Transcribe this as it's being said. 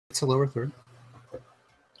to lower third.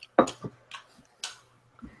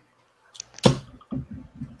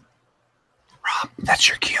 Rob, that's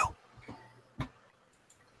your cue.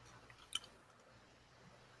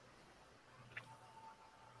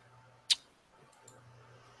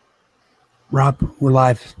 Rob, we're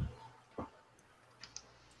live.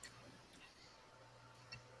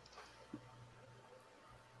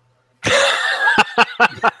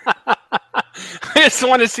 I just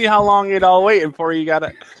want to see how long you'd all wait before you got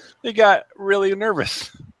really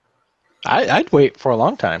nervous. I'd wait for a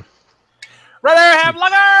long time. Rather have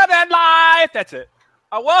longer than life. That's it.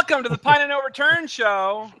 Welcome to the Pine and Overturn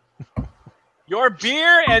Show, your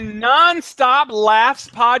beer and non-stop laughs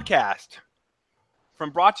podcast.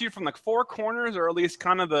 Brought to you from the four corners, or at least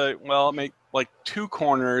kind of make like two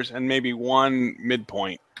corners and maybe one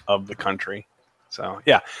midpoint of the country. So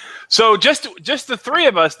yeah, so just the three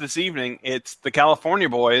of us this evening. It's the California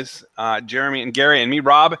boys, Jeremy and Gary, and me,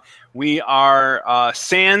 Rob. We are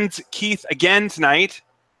sans Keith again tonight.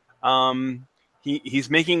 He's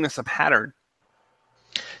making this a pattern.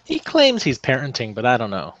 He claims he's parenting, but I don't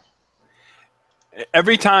know.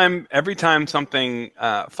 Every time something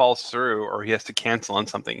falls through or he has to cancel on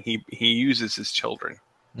something, he uses his children.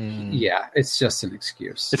 Yeah, it's just an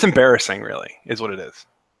excuse. It's embarrassing, really, is what it is.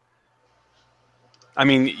 I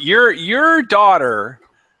mean, your daughter,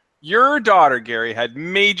 Gary, had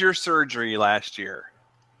major surgery last year,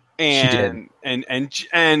 and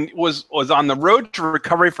was on the road to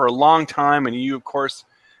recovery for a long time, and you, of course,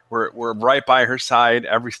 were right by her side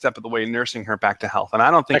every step of the way, nursing her back to health. And I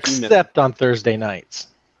don't think except on Thursday nights.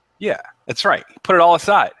 Yeah, that's right. Put it all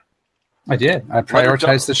aside. I did. I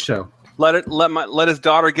prioritized the show. Let his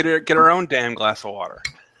daughter get her own damn glass of water.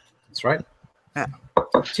 That's right. Yeah.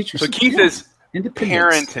 Teachers. So Keith is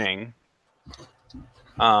parenting.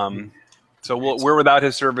 So we're without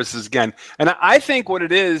his services again. And I think what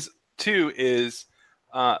it is too is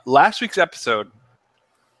last week's episode.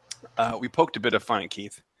 We poked a bit of fun at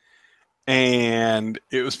Keith. And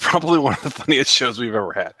it was probably one of the funniest shows we've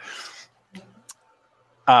ever had.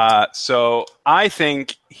 So I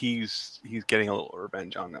think he's getting a little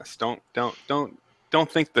revenge on this. Don't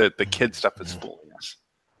think that the kid stuff is fooling us.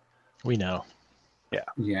 We know. Yeah.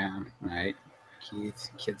 Yeah. Right. Keith,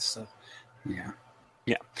 kid stuff. Yeah.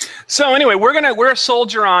 Yeah. So anyway, we're a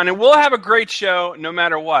soldier on, and we'll have a great show no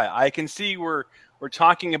matter what. I can see we're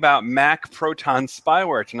talking about Mac Proton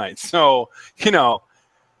spyware tonight. So,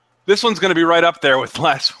 this one's going to be right up there with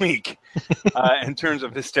last week in terms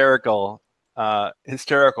of hysterical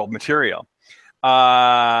material.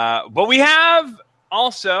 But we have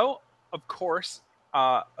also, of course,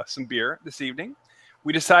 some beer this evening.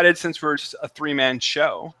 We decided, since we're just a three-man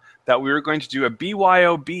show, that we were going to do a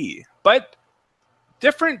BYOB. But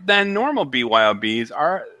different than normal BYOBs,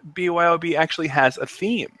 our BYOB actually has a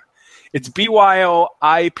theme. It's BYO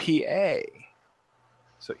IPA.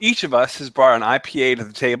 So each of us has brought an IPA to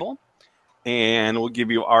the table, and we'll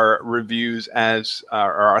give you our reviews or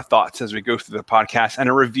our thoughts as we go through the podcast, and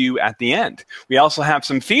a review at the end. We also have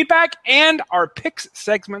some feedback and our picks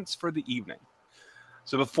segments for the evening.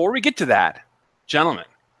 So before we get to that, gentlemen,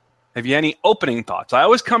 have you any opening thoughts? I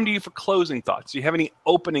always come to you for closing thoughts. Do you have any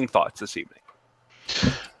opening thoughts this evening?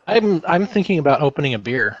 I'm thinking about opening a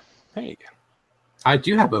beer. There you go. I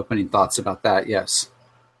do have opening thoughts about that, yes.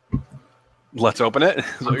 Let's open it,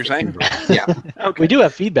 is what you're saying? Yeah. Okay. We do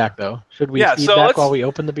have feedback, though. Should we feedback while we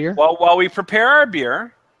open the beer? Well, while we prepare our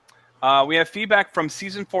beer, we have feedback from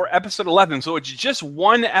Season 4, Episode 11, so it's just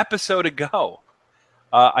one episode ago.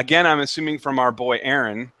 Again, I'm assuming from our boy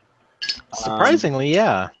Aaron. Surprisingly,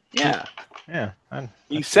 yeah. Yeah. Yeah.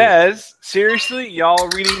 He says, seriously, y'all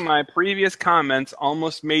reading my previous comments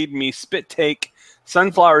almost made me spit take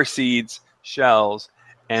sunflower seeds, shells,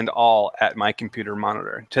 and all at my computer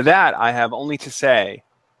monitor. To that, I have only to say,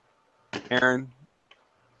 Aaron,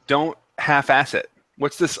 don't half-ass it.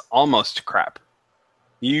 What's this almost crap?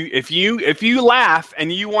 If you laugh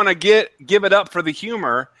and you want to give it up for the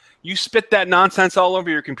humor, you spit that nonsense all over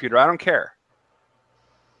your computer. I don't care.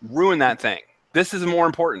 Ruin that thing. This is more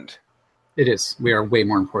important. It is. We are way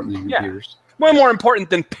more important than computers. Way more important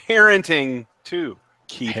than parenting, too.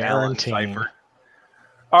 Keith Allen Cipher.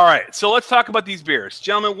 All right, so let's talk about these beers.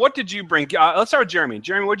 Gentlemen, what did you bring? Let's start with Jeremy.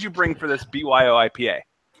 Jeremy, what did you bring for this BYO IPA?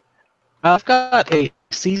 I've got a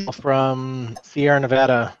seasonal from Sierra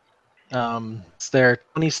Nevada. It's their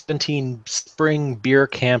 2017 Spring Beer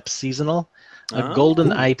Camp Seasonal, a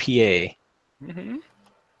golden IPA. Mm-hmm.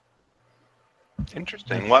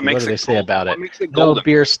 Interesting. What do they say about it? Makes it golden? No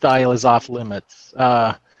beer style is off limits.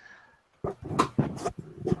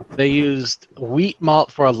 They used wheat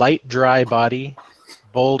malt for a light, dry body,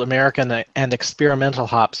 bold American and experimental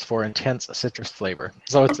hops for intense citrus flavor.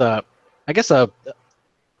 So it's an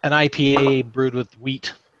IPA brewed with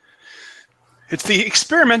wheat. It's the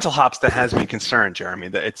experimental hops that has me concerned, Jeremy.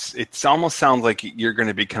 That it's almost sounds like you're going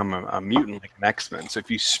to become a mutant, like an X-Men. So if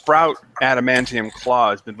you sprout adamantium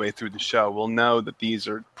claws midway through the show, we'll know that these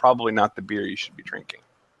are probably not the beer you should be drinking.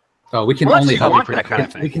 Oh, we can Unless only you hope. want that kind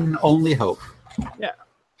of thing. We can only hope.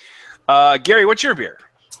 Yeah. Gary, what's your beer?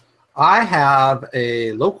 I have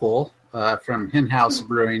a local from Hen House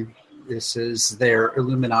Brewing. This is their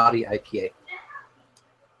Illuminati IPA.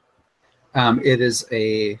 It is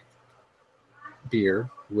a beer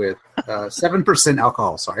with 7%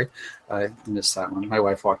 alcohol. Sorry, I missed that one. My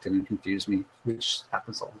wife walked in and confused me, which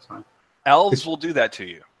happens all the time. Elves will do that to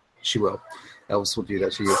you. She will. Elves will do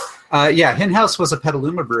that to you. Hen House was a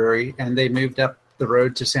Petaluma brewery, and they moved up the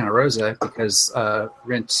road to Santa Rosa because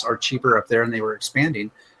rents are cheaper up there, and they were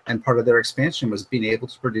expanding. And part of their expansion was being able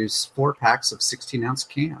to produce 4 packs of 16-ounce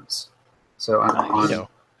cans. So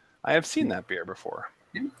I have seen that beer before.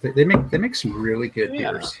 they make some really good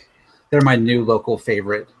beers. They're my new local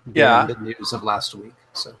favorite. Yeah. The news of last week.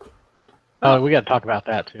 So. Oh, we got to talk about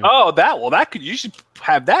that too. Oh, you should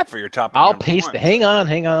have that for your top. I'll paste it. Hang on,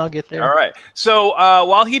 I'll get there. All right. So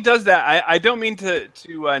while he does that, I don't mean to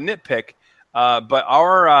nitpick, but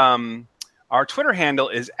our Twitter handle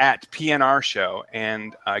is at PNR Show,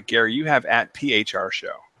 and Gary, you have at PHR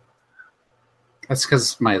Show. That's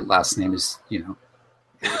because my last name is,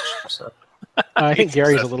 so. I think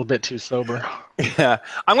Gary's a little bit too sober. Yeah,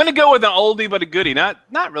 I'm going to go with an oldie but a goodie. Not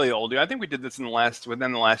really oldie. I think we did this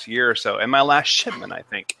within the last year or so, and my last shipment, I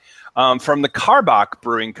think, from the Karbach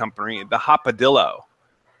Brewing Company, the Hopadillo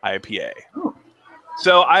IPA. Oh.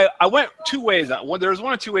 So I went 2 ways. There was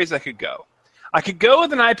 1 or 2 ways I could go. I could go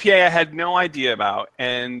with an IPA I had no idea about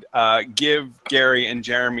and give Gary and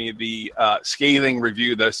Jeremy the scathing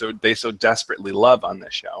review that they so desperately love on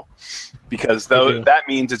this show, because that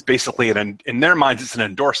means it's basically in their minds it's an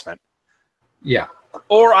endorsement. Yeah.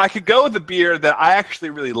 Or I could go with the beer that I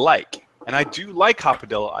actually really like, and I do like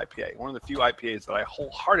Hopadillo IPA, one of the few IPAs that I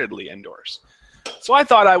wholeheartedly endorse. So I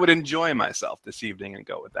thought I would enjoy myself this evening and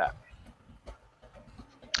go with that.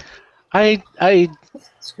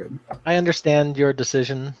 That's good. I understand your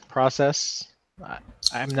decision process.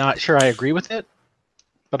 I'm not sure I agree with it,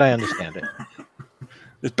 but I understand it.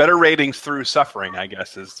 There's better ratings through suffering, I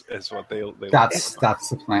guess, is what they That's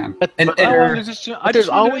the plan. But there's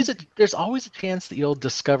always a chance that you'll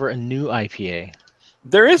discover a new IPA.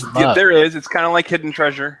 There is. It's kind of like hidden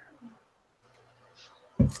treasure.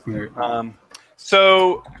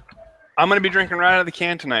 So I'm going to be drinking right out of the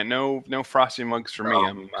can tonight. No frosty mugs for me.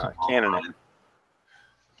 I'm canning it.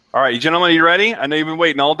 All right, you gentlemen, are you ready? I know you've been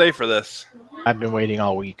waiting all day for this. I've been waiting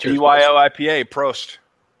all week. BYO IPA, Prost.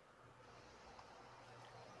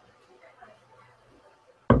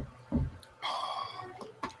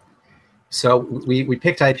 So we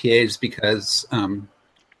picked IPAs because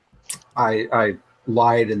I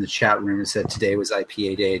lied in the chat room and said today was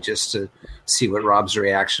IPA day just to see what Rob's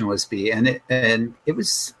reaction was and it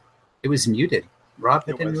was muted. Rob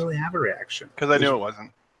didn't really have a reaction because I knew it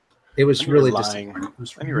wasn't. It was really disappointing. It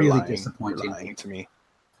was really disappointing. You were lying to me.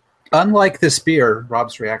 Unlike this beer,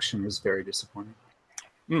 Rob's reaction was very disappointing.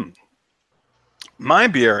 My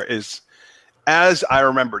beer is, as I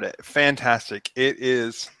remembered it, fantastic.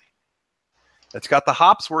 It's got the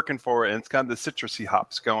hops working for it, and it's got the citrusy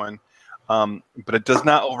hops going, but it does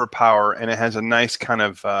not overpower, and it has a nice kind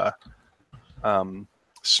of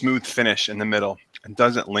smooth finish in the middle and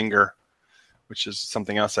doesn't linger, which is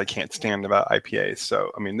something else I can't stand about IPAs.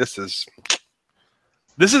 So, I mean, this is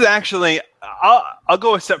actually, I'll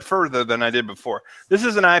go a step further than I did before. This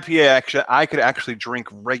is an IPA I could actually drink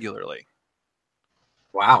regularly.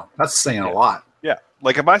 Wow, that's saying a lot. Yeah,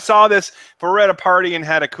 like if I saw this, if we were at a party and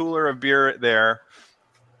had a cooler of beer there,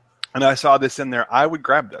 and I saw this in there, I would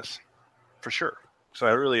grab this for sure. So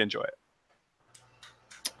I really enjoy it.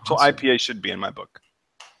 So IPA should be in my book.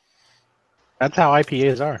 That's how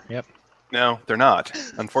IPAs are. Yep. No, they're not.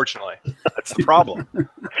 Unfortunately, that's the problem.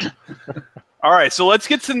 All right, so let's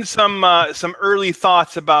get some early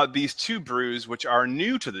thoughts about these 2 brews, which are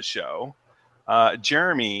new to the show.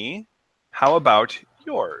 Jeremy, how about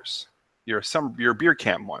yours? Your beer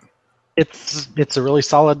camp one. It's a really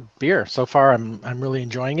solid beer so far. I'm really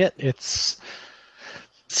enjoying it.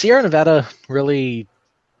 Sierra Nevada really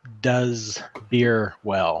does beer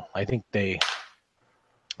well. I think they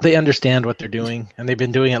understand what they're doing, and they've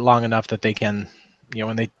been doing it long enough that they can,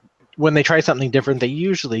 when they try something different, they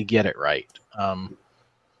usually get it right.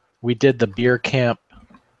 We did the beer camp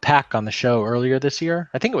pack on the show earlier this year.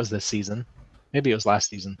 I think it was this season. Maybe it was last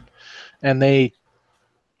season. And they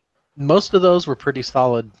most of those were pretty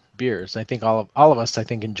solid beers. I think all of us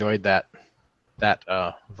enjoyed that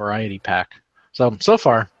variety pack. So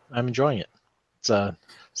far I'm enjoying it. It's a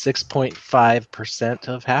 6.5%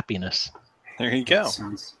 of happiness. There you go.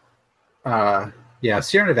 Sounds,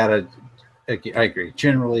 Sierra Nevada, I agree.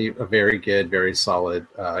 Generally a very good, very solid,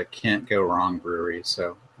 can't go wrong brewery.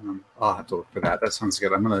 So I'll have to look for that. That sounds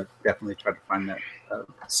good. I'm going to definitely try to find that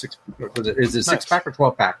six. Is it 6-pack or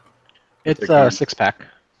 12-pack? It's a 6-pack.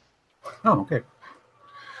 Oh, okay.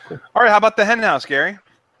 Cool. All right. How about the Hen House, Gary?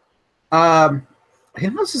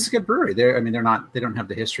 Hen House is a good brewery. They don't have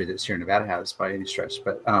the history that Sierra Nevada has by any stretch,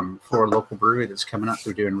 but for a local brewery that's coming up,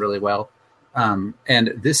 they're doing really well.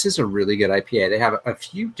 And this is a really good IPA. They have a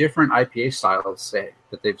few different IPA styles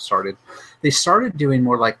that they've started. They started doing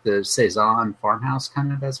more like the Saison Farmhouse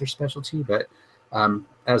kind of as their specialty, but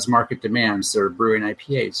as market demands, they're brewing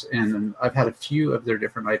IPAs. And I've had a few of their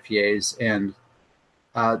different IPAs, and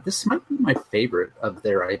this might be my favorite of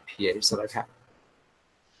their IPAs that I've had.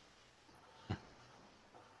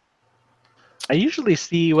 I usually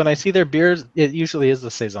see, when I see their beers, it usually is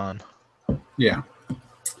the Saison. Yeah.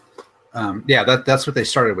 That's what they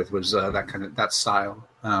started with, was that style.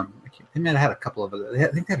 They might have had a couple of other.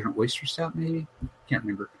 I think they had an oyster stout, maybe. Can't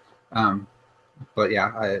remember. But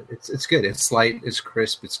yeah, it's good. It's light. It's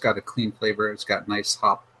crisp. It's got a clean flavor. It's got nice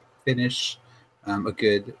hop finish. A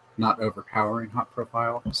good, not overpowering hop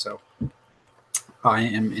profile. So I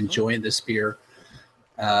am enjoying this beer,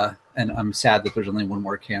 and I'm sad that there's only one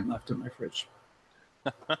more can left in my fridge.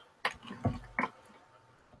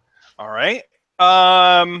 All right.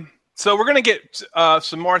 So we're going to get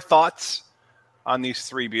some more thoughts on these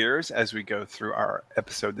three beers as we go through our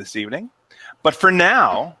episode this evening. But for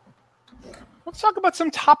now, let's talk about some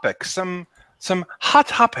topics, some hot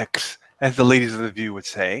topics, as the ladies of the View would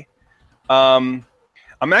say. I'm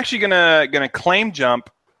actually gonna claim jump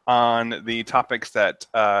on the topics that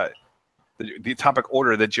the topic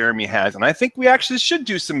order that Jeremy has, and I think we actually should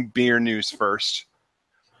do some beer news first.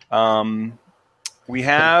 We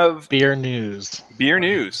have beer news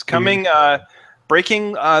coming,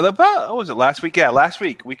 breaking. What was it last week? Yeah, last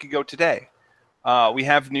week. We could go today. We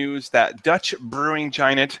have news that Dutch brewing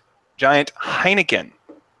giant Heineken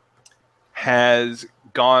has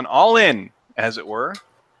gone all in, as it were,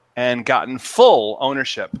 and gotten full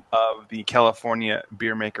ownership of the California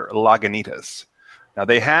beer maker Lagunitas. Now,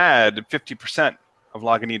 they had 50% of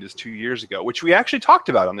Lagunitas 2 years ago, which we actually talked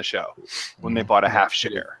about on the show when they bought a half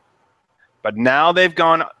share. But now they've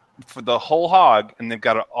gone for the whole hog, and they've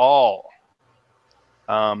got it all.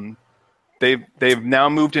 They've now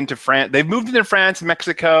moved into France. They've moved into France,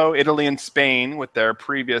 Mexico, Italy, and Spain with their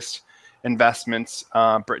previous investments,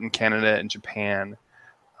 Britain, Canada, and Japan.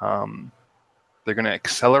 They're going to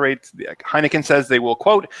accelerate. Heineken says they will,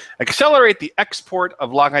 quote, accelerate the export of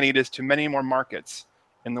Lagunitas to many more markets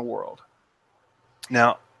in the world.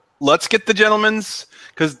 Now, let's get the gentlemen's,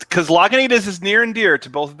 because Lagunitas is near and dear to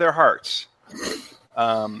both of their hearts.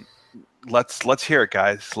 Let's hear it,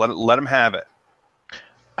 guys. Let them have it.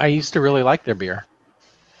 I used to really like their beer.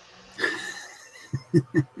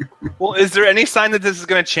 Well, is there any sign that this is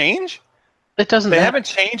going to change? It doesn't. They haven't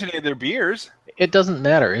changed any of their beers. It doesn't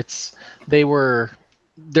matter.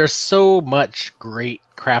 There's so much great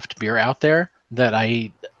craft beer out there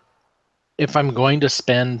that if I'm going to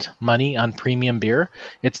spend money on premium beer,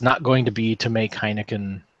 it's not going to be to make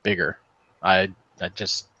Heineken bigger. I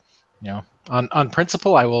just, on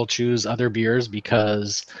principle, I will choose other beers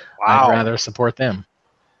because I'd rather support them.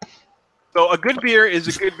 So a good beer is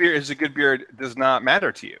a good beer is a good beer. It does not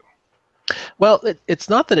matter to you. Well, it's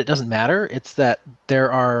not that it doesn't matter. It's that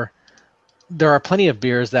there are plenty of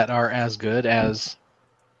beers that are as good as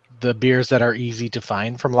the beers that are easy to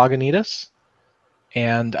find from Lagunitas,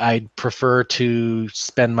 and I'd prefer to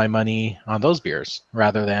spend my money on those beers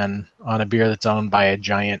rather than on a beer that's owned by a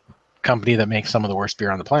giant company that makes some of the worst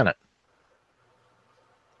beer on the planet.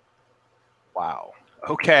 Wow.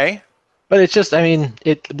 Okay. But it's just,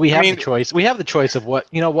 we have the choice. We have the choice of what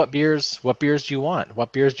beers do you want?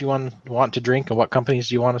 What beers do you want to drink, and what companies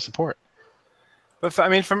do you want to support? But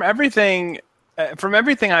from everything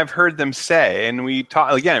I've heard them say, and we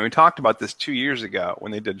talked about this 2 years ago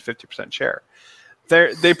when they did 50% share.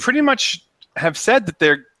 They pretty much have said that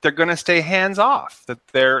they're going to stay hands off. That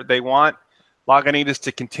they want Lagunitas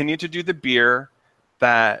to continue to do the beer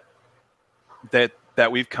that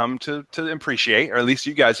we've come to appreciate, or at least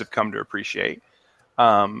you guys have come to appreciate.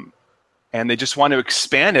 And they just want to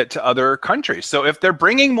expand it to other countries. So if they're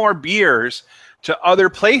bringing more beers to other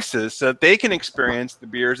places so that they can experience the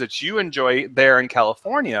beers that you enjoy there in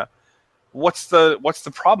California, what's the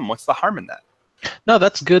problem? What's the harm in that? No,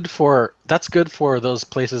 that's good for those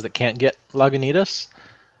places that can't get Lagunitas.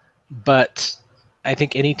 But I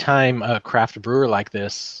think anytime a craft brewer like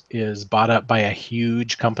this is bought up by a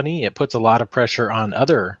huge company, it puts a lot of pressure on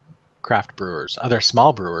other craft brewers, other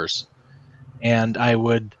small brewers. And I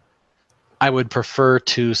would prefer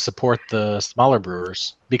to support the smaller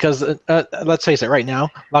brewers because let's face it, right now,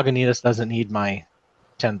 Lagunitas doesn't need my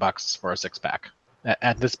 $10 for a 6-pack.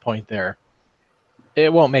 At this point there,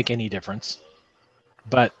 it won't make any difference.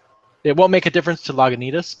 But it won't make a difference to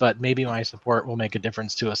Lagunitas, but maybe my support will make a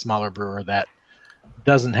difference to a smaller brewer that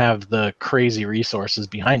doesn't have the crazy resources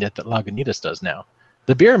behind it that Lagunitas does now.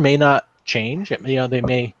 The beer may not change. It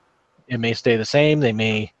may stay the same. They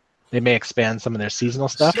may expand some of their seasonal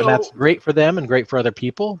stuff, and that's great for them and great for other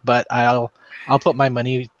people. But I'll put my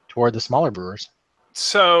money toward the smaller brewers.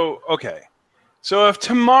 So if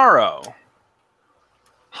tomorrow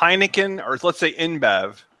Heineken, or let's say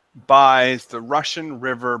InBev, buys the Russian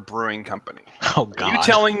River Brewing Company. Oh, God. Are you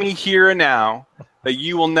telling me here and now that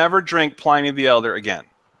you will never drink Pliny the Elder again?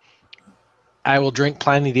 I will drink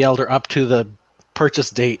Pliny the Elder up to the purchase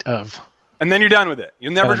date of... And then you're done with it.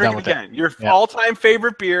 You'll never drink it again. Your all-time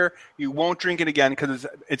favorite beer, you won't drink it again because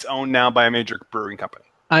it's owned now by a major brewing company.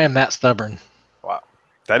 I am that stubborn. Wow.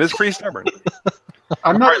 That is pretty stubborn.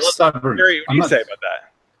 I'm not stubborn. Jerry, what do you say about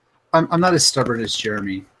that? I'm not as stubborn as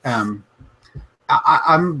Jeremy. I'm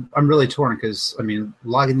really torn because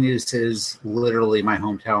Lagunitas is literally my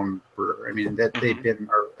hometown brewer. I mean that they've been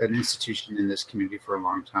an institution in this community for a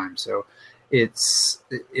long time, so it's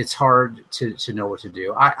hard to know what to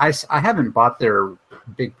do. I haven't bought their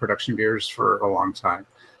big production beers for a long time.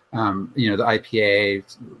 The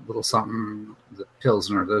IPA, little something, the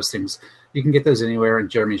Pilsner, those things. You can get those anywhere, and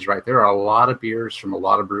Jeremy's right. There are a lot of beers from a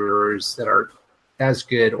lot of brewers that are as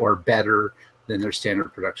good or better than their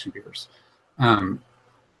standard production beers.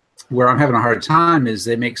 Where I'm having a hard time is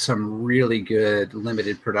they make some really good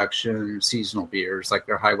limited production seasonal beers, like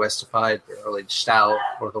their High Westified Barrel Aged Stout,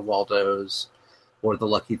 or the Waldos, or the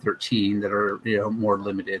Lucky 13 that are more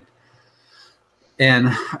limited. And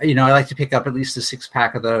I like to pick up at least a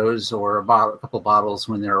 6-pack of those, or a couple bottles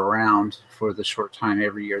when they're around for the short time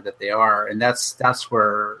every year that they are. And that's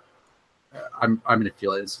where I'm going to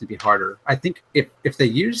feel it's going to be harder. I think if they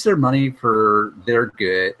use their money for their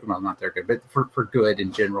good, well, not their good, but for good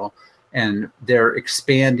in general, and they're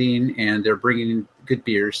expanding and they're bringing good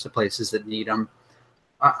beers to places that need them,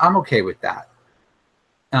 I'm okay with that.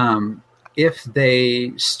 If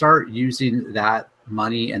they start using that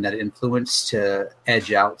money and that influence to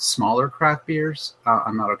edge out smaller craft beers,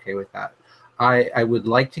 I'm not okay with that. I would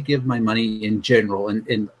like to give my money in general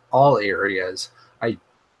in all areas. I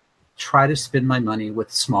try to spend my money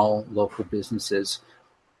with small local businesses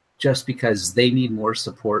just because they need more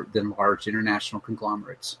support than large international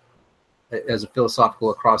conglomerates. As a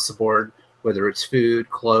philosophical across the board, whether it's food,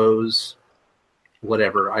 clothes,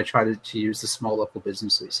 whatever, I try to use the small local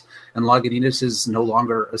businesses. And Lagunitas is no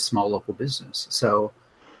longer a small local business. So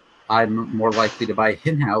I'm more likely to buy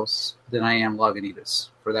Hen House than I am Lagunitas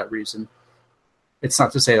for that reason. It's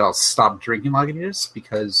not to say I'll stop drinking Lagunitas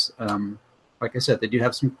because, like I said, they do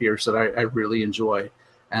have some beers that I really enjoy,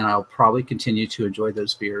 and I'll probably continue to enjoy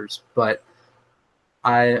those beers. But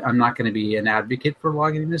I'm not going to be an advocate for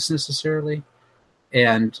Lagunitas necessarily,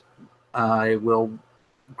 and I will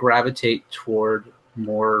gravitate toward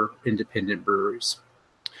more independent breweries.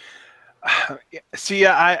 See,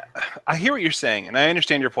 I hear what you're saying, and I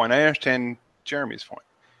understand your point. I understand Jeremy's point.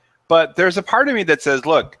 But there's a part of me that says,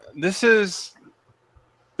 look, this is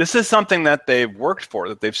something that they've worked for,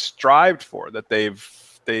 that they've strived for, that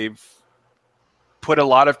they've put a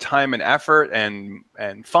lot of time and effort and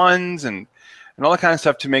funds and all that kind of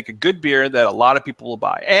stuff to make a good beer that a lot of people will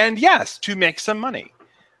buy. And yes, to make some money.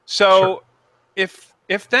 So sure.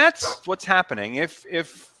 If that's what's happening, if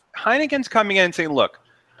Heineken's coming in and saying, look,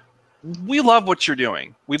 we love what you're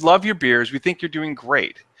doing. We love your beers. We think you're doing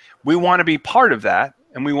great. We want to be part of that,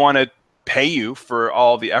 and we want to pay you for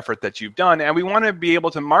all the effort that you've done, and we want to be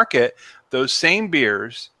able to market those same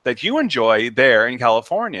beers that you enjoy there in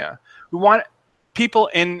California. We want people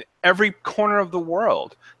in every corner of the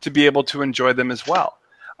world to be able to enjoy them as well.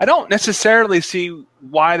 I don't necessarily see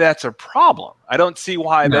why that's a problem. I don't see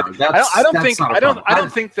why that. I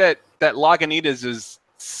don't think that Lagunitas is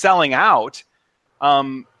selling out.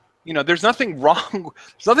 There's nothing wrong.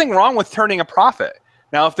 There's nothing wrong with turning a profit.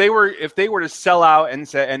 Now, if they were to sell out and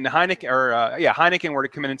say, and Heineken were to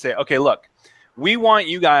come in and say, okay, look, we want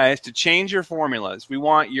you guys to change your formulas. We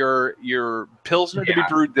want your Pilsner to be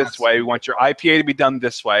brewed this way. We want your IPA to be done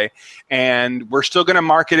this way. And we're still going to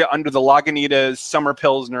market it under the Lagunitas Summer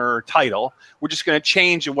Pilsner title. We're just going to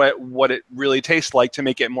change what it really tastes like to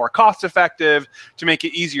make it more cost effective, to make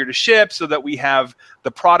it easier to ship, so that we have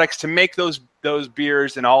the products to make those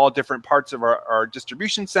beers in all different parts of our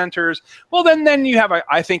distribution centers. Well, then you have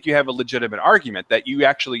I think you have a legitimate argument that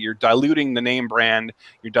you're diluting the name brand,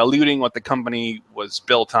 you're diluting what the company was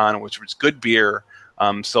built on, which was good beer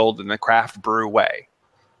sold in the craft brew way.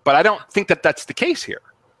 But I don't think that that's the case here.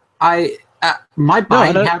 My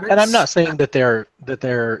buying habits, and I'm not saying that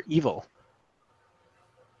they're evil.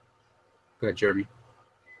 Go ahead, Jeremy.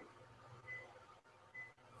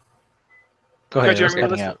 Go ahead,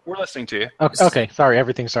 Jeremy. We're listening to you. Okay, sorry,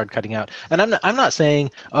 everything started cutting out. And I'm not saying,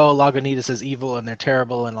 oh, Lagunitas is evil and they're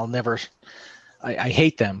terrible and I'll never. I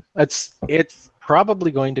hate them. It's probably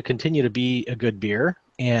going to continue to be a good beer.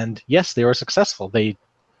 And yes, they were successful. They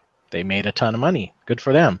made a ton of money. Good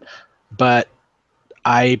for them. But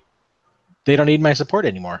they don't need my support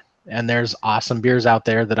anymore. And there's awesome beers out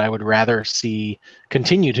there that I would rather see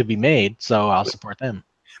continue to be made. So I'll support them.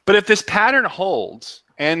 But if this pattern holds,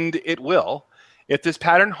 and it will. If this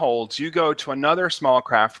pattern holds, you go to another small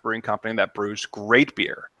craft brewing company that brews great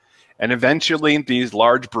beer. And eventually these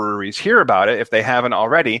large breweries hear about it, if they haven't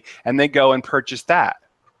already, and they go and purchase that.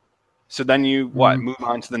 So then you, move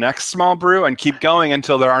on to the next small brew and keep going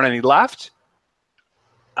until there aren't any left?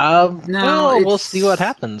 We'll see what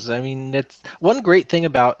happens. I mean, it's one great thing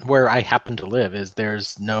about where I happen to live is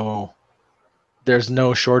there's no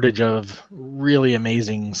shortage of really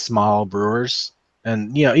amazing small brewers.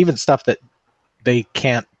 And, even stuff that they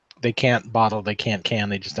can't bottle, they can't can,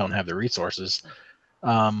 they just don't have the resources.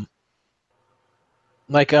 Almanac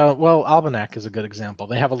is a good example.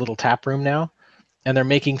 They have a little tap room now, and they're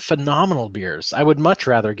making phenomenal beers. I would much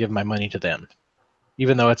rather give my money to them,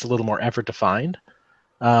 even though it's a little more effort to find.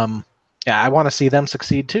 I want to see them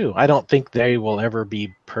succeed too. I don't think they will ever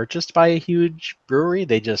be purchased by a huge brewery.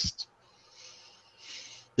 They're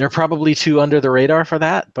probably too under the radar for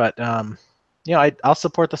that, but I'll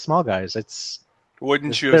support the small guys. There's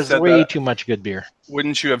way too much good beer.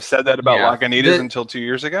 Wouldn't you have said that about Lagunitas until 2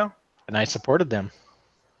 years ago? And I supported them.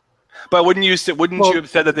 But wouldn't you have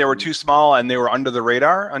said that they were too small and they were under the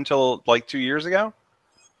radar until like 2 years ago?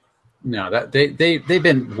 No, that they've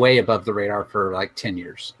been way above the radar for like 10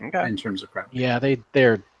 years in terms of craft. Yeah, they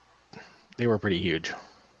were pretty huge.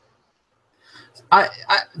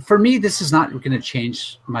 For me, this is not going to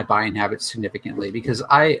change my buying habits significantly because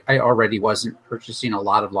I already wasn't purchasing a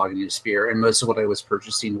lot of Lagunitas beer, and most of what I was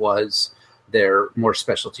purchasing was their more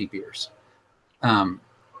specialty beers.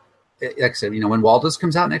 Like I said, when Waldo's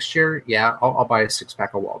comes out next year, I'll buy a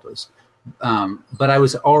 6-pack of Waldo's. But I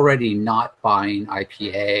was already not buying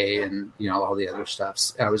IPA and all the other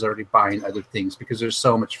stuffs. I was already buying other things because there's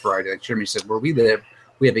so much variety. Like Jeremy said, where we live,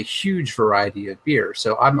 we have a huge variety of beer.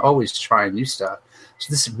 So I'm always trying new stuff.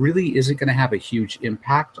 So this really isn't going to have a huge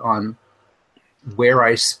impact on where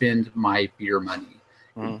I spend my beer money.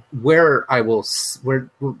 Where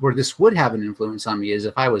this would have an influence on me is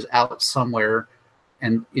if I was out somewhere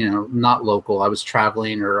and not local, I was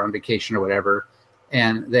traveling or on vacation or whatever,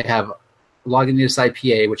 and they have Lagunitas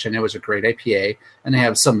IPA, which I know is a great IPA, and they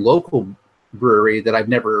have some local brewery that I've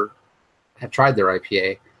never had tried their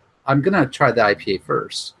IPA. I'm going to try the IPA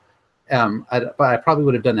first. But I probably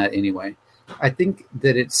would have done that anyway. I think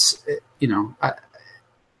that it's,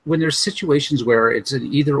 when there's situations where it's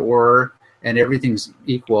an either or and everything's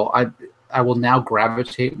equal, I will now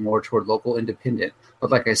gravitate more toward local independent. But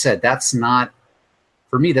like I said, that's not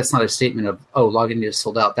a statement of, Lagunitas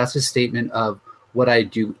sold out. That's a statement of what I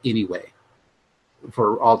do anyway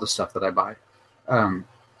for all the stuff that I buy.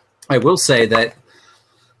 I will say that a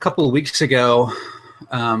couple of weeks ago,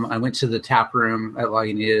 I went to the tap room at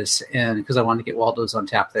Lagunitas and because I wanted to get Waldo's on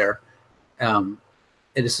tap there. And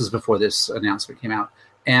this was before this announcement came out.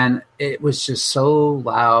 And it was just so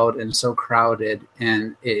loud and so crowded.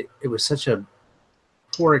 And it was such a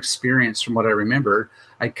poor experience from what I remember.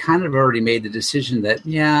 I kind of already made the decision that,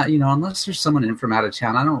 unless there's someone in from out of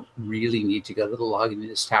town, I don't really need to go to the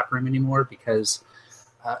Lagunitas tap room anymore because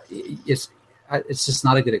it's just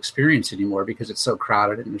not a good experience anymore because it's so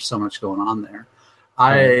crowded and there's so much going on there.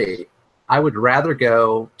 I would rather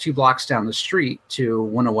go 2 blocks down the street to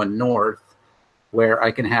 101 North where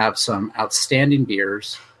I can have some outstanding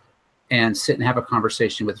beers and sit and have a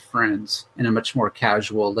conversation with friends in a much more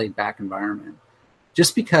casual, laid-back environment.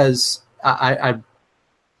 Just because I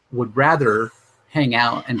would rather hang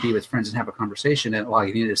out and be with friends and have a conversation at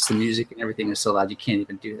Lagunitas. The music and everything is so loud you can't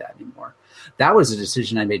even do that anymore. That was a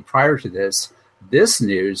decision I made prior to this, This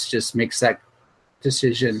news just makes that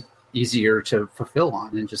decision easier to fulfill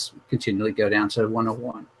on and just continually go down to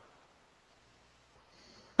 101.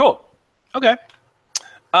 Cool. Okay.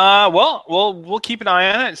 Well, we'll keep an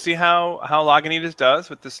eye on it and see how Lagunitas does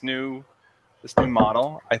with this new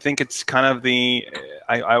model. I think it's kind of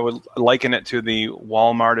I would liken it to the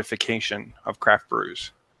Walmartification of craft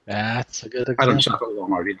brews. That's a good example. I don't shop at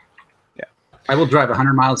Walmart either. Yeah. I will drive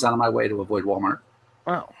 100 miles out of my way to avoid Walmart.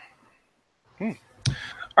 Wow. All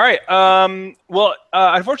right. Well,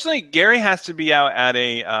 unfortunately, Gary has to be out at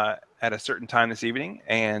a certain time this evening,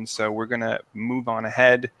 and so we're gonna move on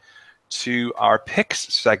ahead to our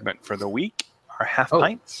picks segment for the week. Our half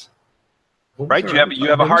pints. Right? You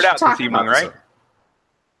have a hard out this evening, right?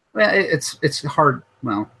 Well, it's hard.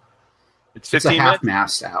 Well, it's 15 a half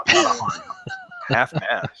minutes? mast out. Half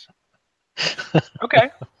mast. Okay.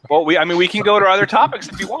 Well, we can go to other topics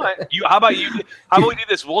if you want. How about we do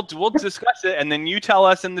this? We'll discuss it, and then you tell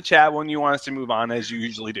us in the chat when you want us to move on, as you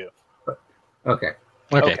usually do. Okay.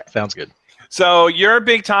 Sounds good. So your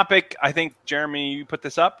big topic, I think, Jeremy, you put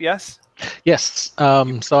this up, yes? Yes. So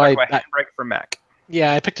Handbrake for Mac.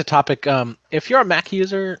 Yeah, I picked a topic. If you're a Mac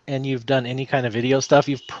user and you've done any kind of video stuff,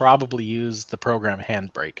 you've probably used the program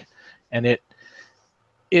Handbrake, and it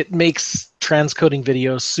makes transcoding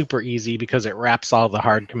videos super easy because it wraps all the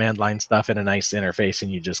hard command line stuff in a nice interface,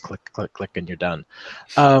 and you just click, and you're done.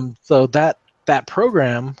 So that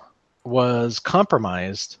program was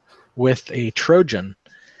compromised with a Trojan,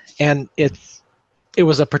 and it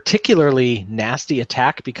was a particularly nasty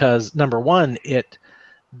attack because, number one,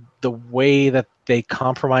 the way that they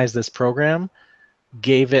compromised this program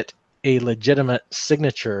gave it a legitimate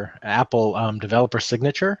signature, Apple developer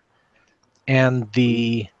signature, and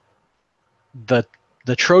the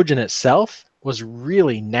Trojan itself was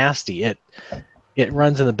really nasty. It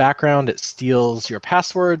runs in the background. It steals your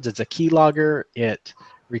passwords. It's a keylogger. It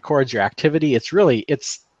records your activity. It's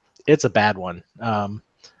a bad one. And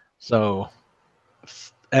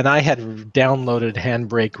I had downloaded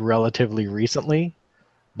Handbrake relatively recently,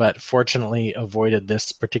 but fortunately avoided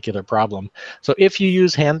this particular problem. So if you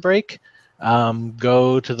use Handbrake,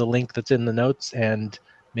 go to the link that's in the notes and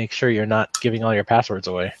make sure you're not giving all your passwords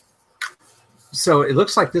away. So it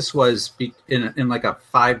looks like this was in like a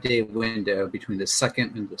 5-day window between the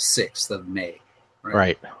 2nd and the 6th of May.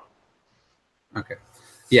 Right. Okay.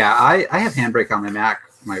 Yeah, I have Handbrake on my Mac,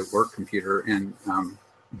 my work computer, and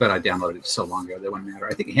but I downloaded it so long ago that it wouldn't matter.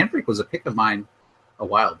 I think Handbrake was a pick of mine a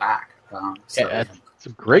while back. It's a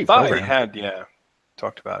great program. I had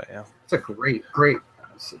talked about it. Yeah, it's a great.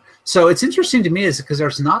 So it's interesting to me is because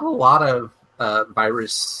there's not a lot of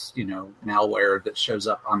virus, malware that shows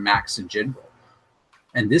up on Macs in general,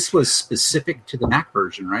 and this was specific to the Mac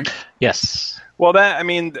version, right? Yes. Well,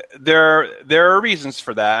 there are reasons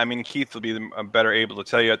for that. Keith will be better able to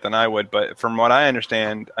tell you it than I would, but from what I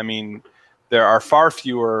understand, there are far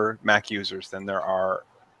fewer Mac users than there are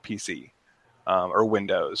PC or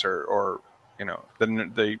Windows or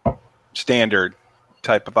the standard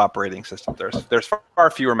type of operating system. There's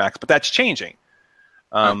far fewer Macs, but that's changing.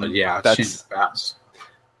 It's changing fast.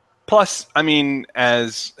 Plus,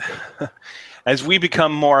 as we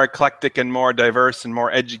become more eclectic and more diverse and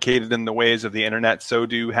more educated in the ways of the internet, so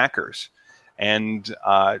do hackers. And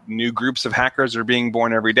new groups of hackers are being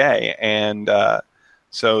born every day. And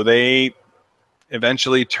so they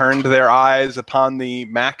eventually turned their eyes upon the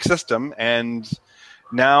Mac system. And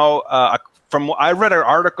now, I read an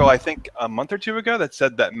article, I think a month or two ago, that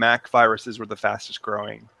said that Mac viruses were the fastest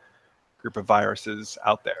growing group of viruses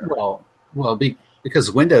out there. Well,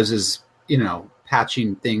 because Windows is,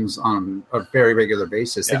 patching things on a very regular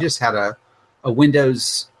basis. Yeah. They just had a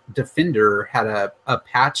Windows Defender had a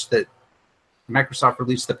patch that Microsoft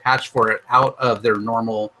released the patch for it out of their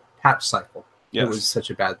normal patch cycle. Yes. It was such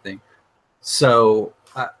a bad thing. So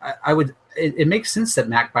it makes sense that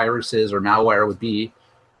Mac viruses or malware would be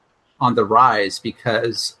on the rise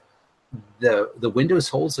because the Windows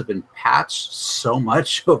holes have been patched so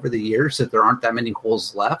much over the years that there aren't that many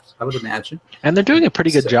holes left, I would imagine. And they're doing a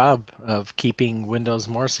pretty good job of keeping Windows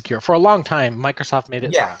more secure. For a long time, Microsoft made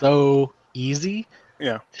it so easy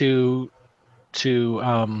to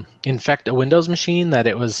infect a Windows machine that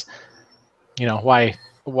it was,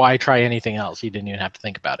 why try anything else? You didn't even have to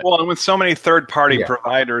think about it. Well, and with so many third-party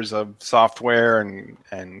providers of software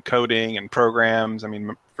and coding and programs,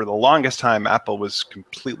 for the longest time, Apple was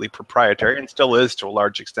completely proprietary and still is to a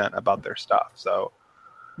large extent about their stuff. So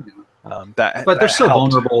but they're still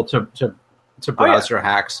vulnerable to browser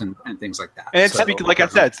hacks and things like that. And it's like I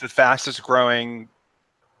said, it's the fastest growing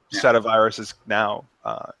set of viruses now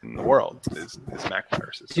in the world is Mac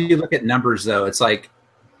viruses. If you look at numbers, though, it's like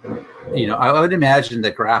I would imagine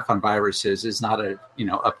the graph on viruses is not a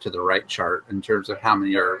up to the right chart in terms of how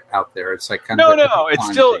many are out there. It's like no,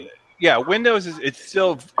 it's still thing. Yeah. Windows it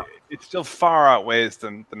still far outweighs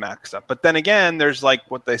the Mac stuff. But then again, there's like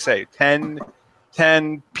what they say, 10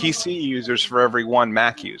 PC users for every one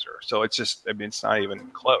Mac user. So it's just, it's not even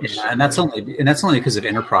close. Yeah, and that's only because of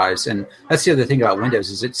enterprise. And that's the other thing about Windows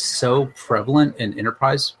is it's so prevalent in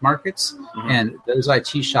enterprise markets, and those IT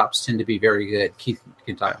shops tend to be very good. Keith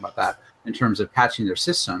can talk about that in terms of patching their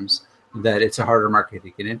systems. That it's a harder market to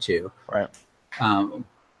get into. Right.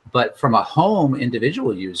 But from a home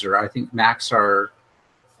individual user, I think Macs are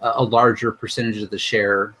a larger percentage of the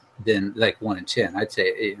share than like 1 in 10. I'd say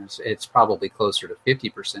it's probably closer to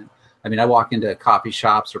 50%. I mean, I walk into coffee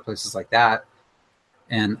shops or places like that,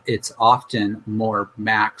 and it's often more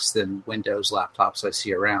Macs than Windows laptops I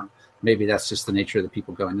see around. Maybe that's just the nature of the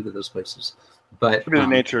people going into those places. But it could be the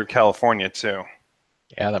nature of California too.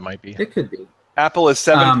 Yeah, that might be. It could be. Apple is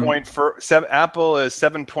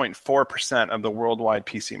 7.4% of the worldwide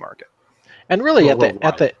PC market. And really, at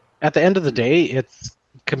the end of the day, it's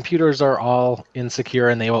computers are all insecure,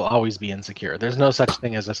 and they will always be insecure. There's no such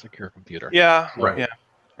thing as a secure computer. Yeah, right.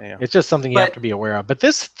 Yeah. It's just something you have to be aware of. But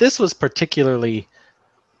this was a particularly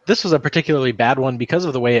bad one because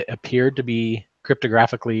of the way it appeared to be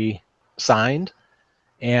cryptographically signed,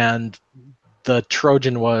 and the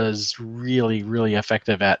Trojan was really, really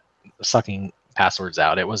effective at sucking passwords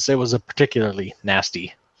out. It was a particularly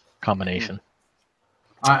nasty combination.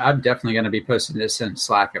 I'm definitely going to be posting this in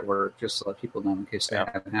Slack at work just to let people know in case they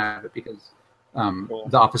haven't had it, because the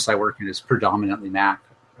office I work in is predominantly Mac,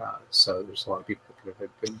 so there's a lot of people that could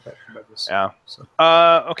have been affected by this. Yeah. So.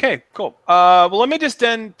 Okay, cool. Well, let me just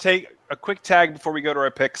then take a quick tag before we go to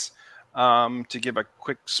our picks to give a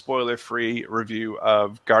quick spoiler-free review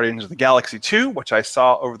of Guardians of the Galaxy 2, which I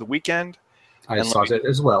saw over the weekend. I saw it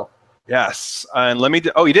as well. Yes, and let me.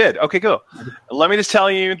 Oh, you did? Okay, cool. Let me just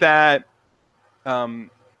tell you that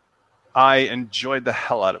I enjoyed the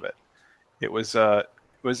hell out of it. It was an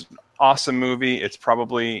awesome movie. It's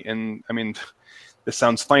probably this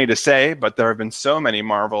sounds funny to say, but there have been so many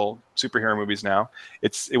Marvel superhero movies now.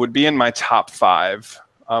 It would be in my top 5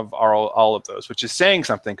 of all of those, which is saying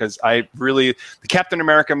something, because the Captain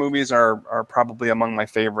America movies are probably among my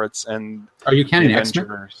favorites. And are you counting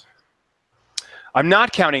X-Men? I'm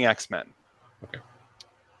not counting X-Men. Okay.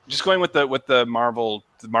 Just going with the Marvel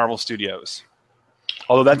Studios.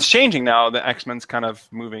 Although that's changing now, the X-Men's kind of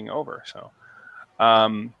moving over. So,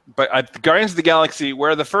 but Guardians of the Galaxy,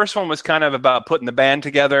 where the first one was kind of about putting the band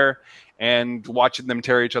together and watching them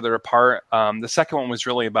tear each other apart, the second one was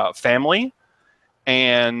really about family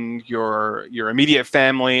and your immediate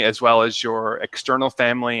family, as well as your external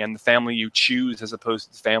family and the family you choose, as opposed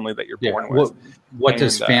to the family that you're born with. What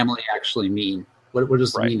does family actually mean? What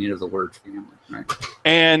is the meaning of the word family? Right.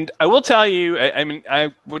 And I will tell you,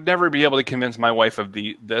 I would never be able to convince my wife of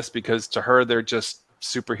this, because to her they're just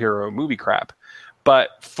superhero movie crap. But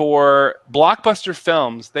for blockbuster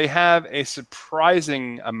films, they have a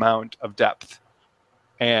surprising amount of depth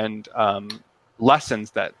and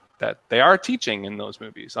lessons that they are teaching in those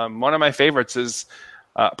movies. One of my favorites is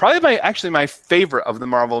probably my favorite of the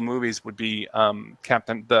Marvel movies would be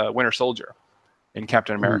the Winter Soldier in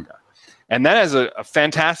Captain America. And that is a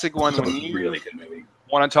fantastic one. When you really good movie.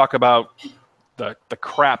 Want to talk about the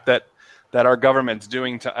crap that our government's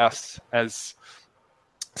doing to us as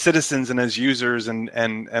citizens and as users and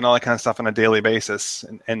all that kind of stuff on a daily basis,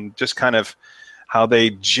 and just kind of how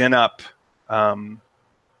they gin up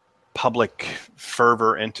public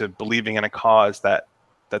fervor into believing in a cause that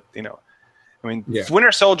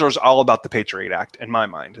Winter Soldier is all about the Patriot Act, in my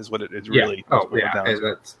mind, is what it is really.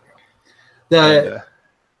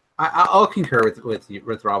 I'll concur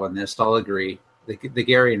with Rob on this. I'll agree. The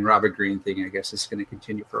Gary and Robert Greene thing, I guess, is going to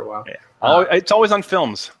continue for a while. Yeah. It's always on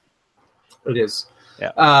films. It is.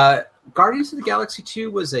 Yeah. Guardians of the Galaxy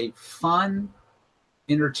 2 was a fun,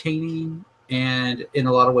 entertaining, and in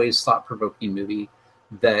a lot of ways thought-provoking movie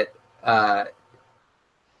that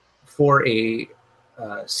for a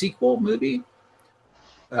sequel movie,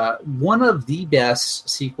 one of the best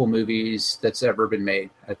sequel movies that's ever been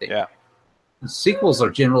made, I think. Yeah. The sequels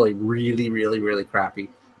are generally really, really, really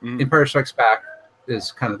crappy. Empire Strikes Back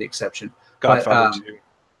is kind of the exception. Godfather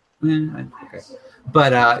 2. Okay.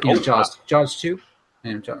 But Jaws 2.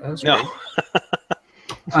 And that's great.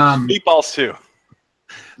 Meatballs 2.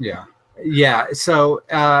 Yeah. So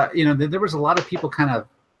there was a lot of people kind of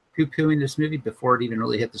poo-pooing this movie before it even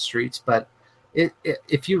really hit the streets. But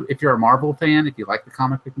if you're a Marvel fan, if you like the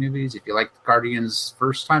comic book movies, if you like the Guardians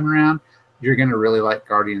first time around, you're going to really like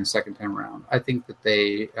Guardians second time around. I think that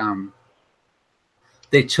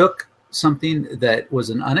They took something that was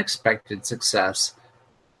an unexpected success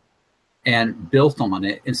and built on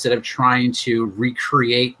it instead of trying to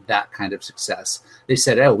recreate that kind of success. They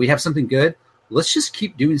said, oh, we have something good. Let's just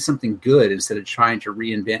keep doing something good instead of trying to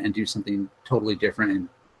reinvent and do something totally different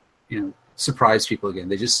and, surprise people again.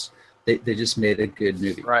 They just made a good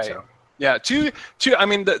movie. Right. So. Yeah. I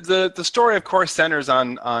mean, the story, of course, centers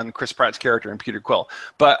on Chris Pratt's character and Peter Quill.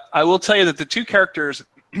 But I will tell you that the two characters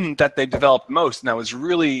that they developed most, and I was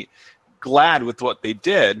really glad with what they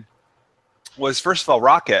did, was, first of all,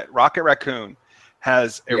 Rocket Raccoon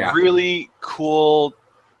has a really cool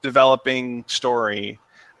developing story,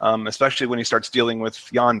 especially when he starts dealing with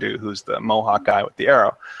Yondu, who's the Mohawk guy with the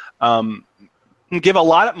arrow. Give a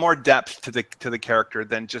lot more depth to the character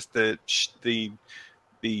than just the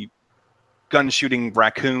gun shooting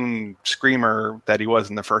raccoon screamer that he was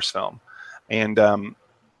in the first film. And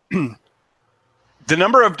the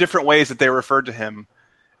number of different ways that they referred to him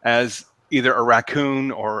as either a raccoon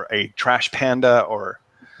or a trash panda, or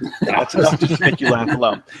that's enough to make you laugh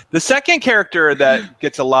alone. The second character that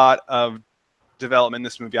gets a lot of development in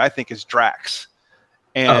this movie, I think, is Drax.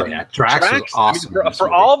 And Drax was awesome. I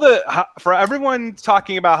mean, for everyone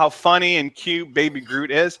talking about how funny and cute Baby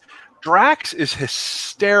Groot is, Drax is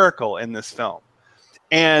hysterical in this film.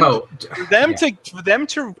 And for them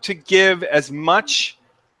to give as much,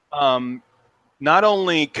 not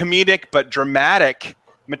only comedic but dramatic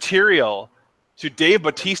material to Dave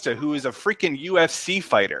Bautista, who is a freaking UFC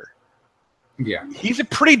fighter. Yeah. He's a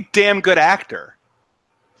pretty damn good actor.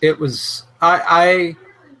 It was the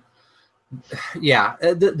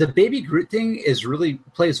Baby Groot thing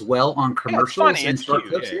plays well on commercials and short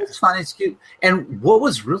clips. It's funny, it's cute. And what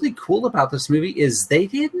was really cool about this movie is they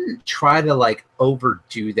didn't try to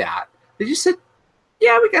overdo that. They just said,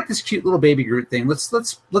 "Yeah, we got this cute little Baby Groot thing.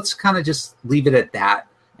 Let's kind of just leave it at that."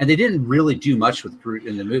 And they didn't really do much with Groot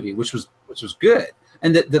in the movie, which was good.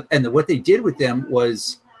 And what they did with them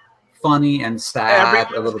was funny and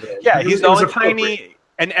sad a little bit. Yeah, he's all tiny,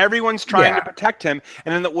 and everyone's trying to protect him.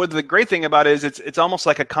 And then the great thing about it is it's almost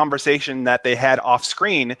like a conversation that they had off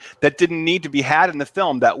screen that didn't need to be had in the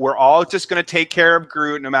film, that we're all just going to take care of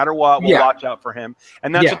Groot no matter what. We'll watch out for him.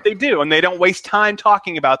 And that's what they do. And they don't waste time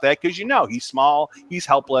talking about that because, he's small, he's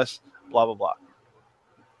helpless, blah, blah, blah.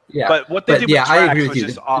 Yeah, but what they did with Drax was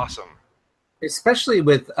just awesome. Especially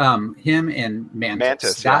with him and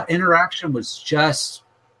Mantis. That interaction was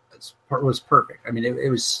perfect. I mean, it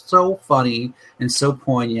was so funny and so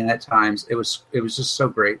poignant at times. It was just so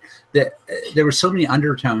great. That there were so many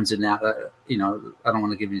undertones in that. I don't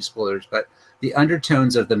want to give you spoilers, but the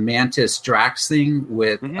undertones of the Mantis Drax thing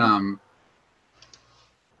with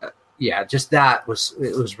just that was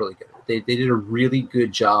really good. They did a really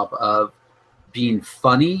good job of being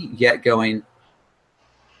funny yet going,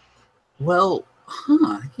 well,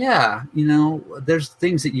 there's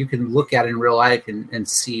things that you can look at in real life and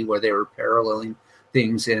see where they were paralleling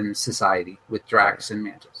things in society with Drax and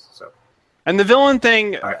Mantis. So, and the villain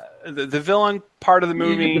thing, the villain part of the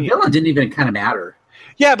movie, the villain didn't even kind of matter.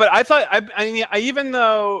 Yeah, but I thought, even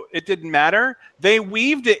though it didn't matter, they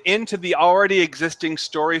weaved it into the already existing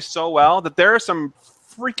story so well that there are some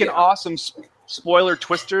freaking awesome spoiler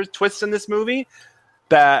twists in this movie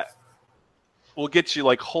that will get you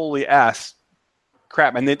like, holy ass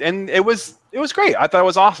crap. And it was great. I thought it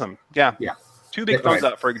was awesome. Yeah. 2 big thumbs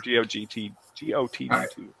up for GOTD 2. Right.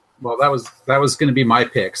 Well, that was going to be my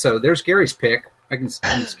pick. So there's Gary's pick. I can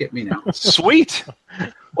skip me now. Sweet.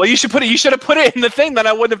 Well, you should have put it in the thing that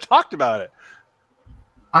I wouldn't have talked about it.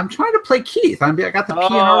 I'm trying to play Keith. I got the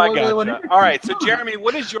P&R logo. All right. So Jeremy,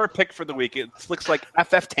 what is your pick for the week? It looks like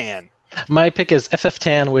FF Tan. My pick is FF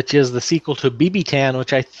Tan, which is the sequel to BB Tan,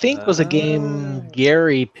 which I think was a game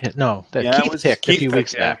Gary picked. No, that Keith picked a few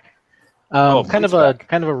weeks back. Kind of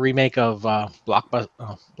a remake of Blockbuster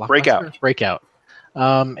Breakout.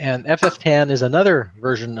 And FF Tan is another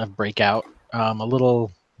version of Breakout, a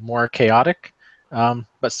little more chaotic,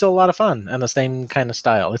 but still a lot of fun and the same kind of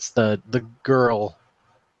style. It's the girl,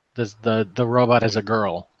 the robot is a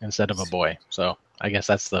girl instead of a boy. So I guess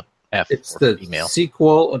that's the F. It's the female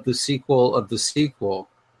sequel of the sequel of the sequel,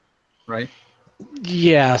 right?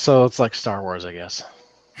 Yeah, so it's like Star Wars, I guess.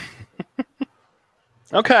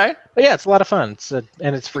 Okay. But yeah, it's a lot of fun.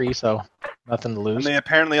 And it's free, so nothing to lose. And they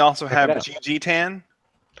apparently also have GG Tan.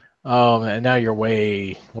 Oh, and now you're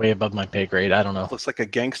way above my pay grade. I don't know. Looks like a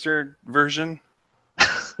gangster version.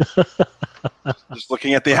 Just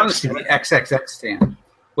looking at the XXX Tan.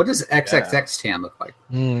 What does XXX Tan look like?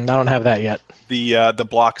 I don't have that yet. The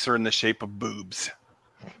blocks are in the shape of boobs.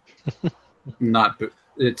 Not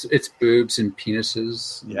it's boobs and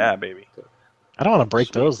penises. Yeah, baby. I don't want to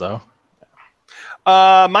break those though.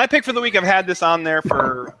 My pick for the week, I've had this on there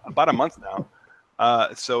for about a month now.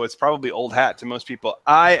 So it's probably old hat to most people.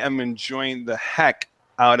 I am enjoying the heck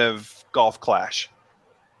out of Golf Clash.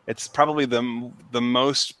 It's probably the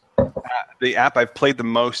app I've played the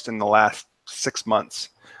most in the last 6 months.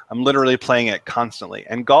 I'm literally playing it constantly.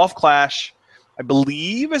 And Golf Clash, I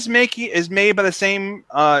believe, is made by the same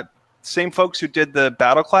folks who did the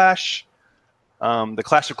Battle Clash, the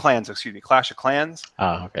Clash of Clans. Clash of Clans.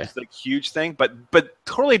 Oh, okay. It's like a huge thing, but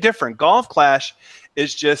totally different. Golf Clash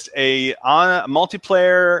is just on a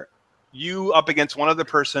multiplayer, you up against one other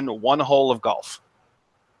person, one hole of golf,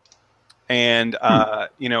 and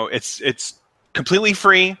it's completely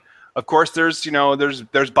free. Of course, there's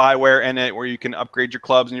Bioware in it where you can upgrade your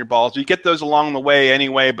clubs and your balls. You get those along the way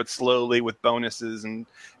anyway, but slowly with bonuses and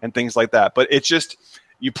things like that. But it's just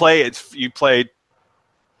you play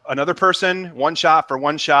another person, one shot for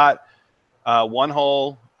one shot, one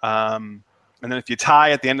hole, and then if you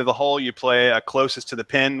tie at the end of the hole, you play closest to the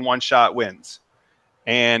pin. One shot wins,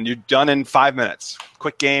 and you're done in 5 minutes.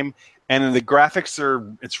 Quick game, and the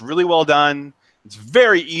graphics it's really well done. It's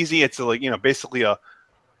very easy. It's basically a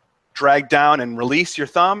drag down and release your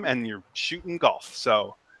thumb, and you're shooting golf.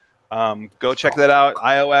 So go check that out.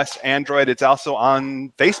 iOS, Android. It's also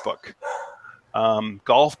on Facebook.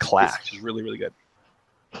 Golf Clash is really, really good.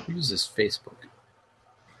 Who uses Facebook?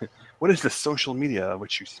 What is the social media of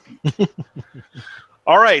which you speak?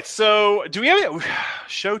 All right. So do we have a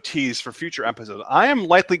show tease for future episodes? I am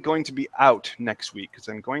likely going to be out next week because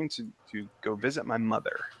I'm going to go visit my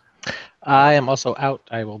mother. I am also out.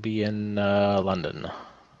 I will be in London.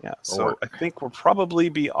 Yeah, so I think we'll probably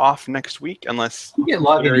be off next week unless you get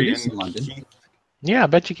logged in London. Yeah, I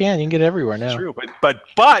bet you can. You can get everywhere now. True,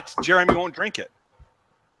 but Jeremy won't drink it.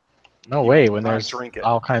 No way. When there's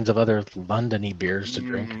all kinds of other London-y beers to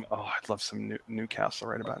drink. Oh, I'd love some Newcastle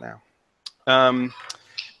right about now.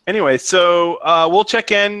 Anyway, so we'll check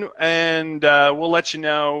in and we'll let you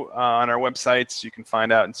know on our websites. You can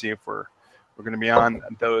find out and see if we're going to be on.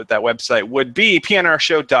 Though that website would be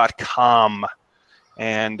pnrshow.com.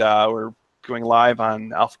 And we're going live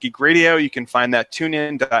on Alpha Geek Radio. You can find that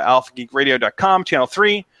tunein.alphageekradio.com, channel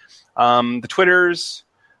 3. The Twitters,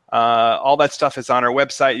 all that stuff is on our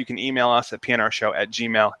website. You can email us at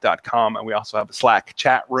pnrshow@gmail.com. And we also have a Slack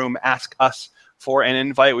chat room. Ask us for an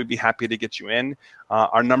invite. We'd be happy to get you in.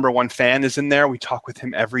 Our number one fan is in there. We talk with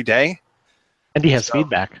him every day. And he has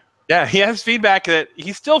feedback. Yeah, he has feedback that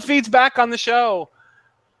he still feeds back on the show.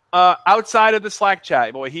 Outside of the Slack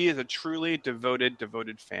chat, boy, he is a truly devoted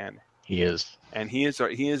fan. He is, and he is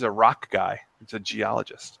a rock guy. He's a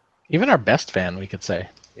geologist. Even our best fan, we could say.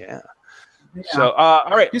 Yeah. So,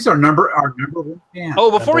 all right. He's our number one fan.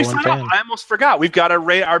 Oh, before we sign off, I almost forgot. We've got to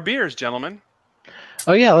rate our beers, gentlemen.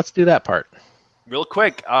 Oh yeah, let's do that part. Real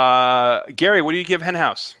quick, Gary, what do you give Hen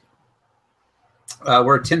House?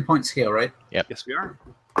 We're a 10-point scale, right? Yep. Yes, we are.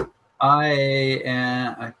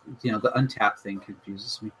 The Untapped thing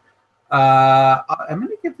confuses me. I'm going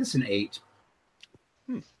to give this an 8.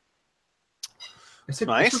 It's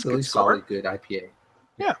nice. A really solid, good IPA.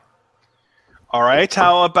 Yeah. All right.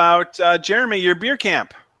 How about Jeremy, your beer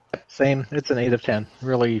camp? Same. It's an 8 of 10.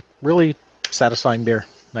 Really, really satisfying beer.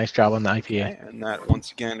 Nice job on the IPA. Okay, and that,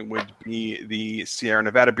 once again, would be the Sierra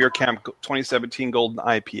Nevada Beer Camp 2017 Golden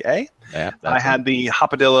IPA. Yeah, I had the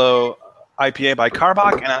Hopadillo IPA by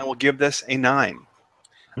Karbach, and I will give this a 9.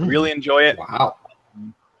 Really enjoy it. Wow.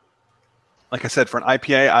 Like I said, for an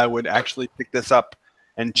IPA, I would actually pick this up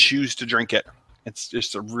and choose to drink it. It's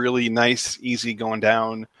just a really nice, easy going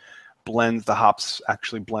down blend. The hops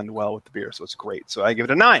actually blend well with the beer, so it's great. So I give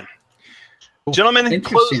it a 9. Gentlemen,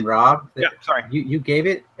 interesting, Rob. Yeah, sorry. You gave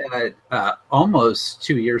it almost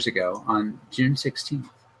 2 years ago on June 16th.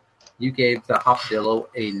 You gave the Hopadillo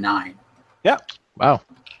a 9. Yeah. Wow.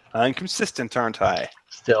 I'm consistent, aren't I?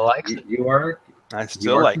 Still likes it. You are. I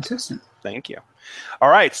still like consistent. Thank you. All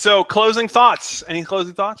right. So closing thoughts. Any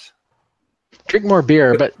closing thoughts? Drink more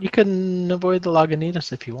beer, but you can avoid the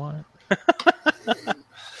Lagunitas if you want.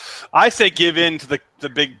 I say give in to the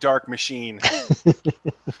big dark machine.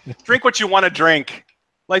 Drink what you want to drink.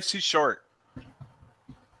 Life's too short.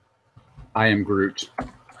 I am Groot.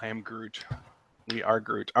 I am Groot. We are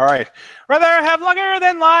Groot. All right. Rather have longer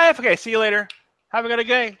than life. Okay, see you later. Have a good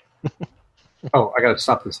day. Oh, I got to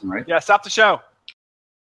stop this one, right? Yeah, stop the show.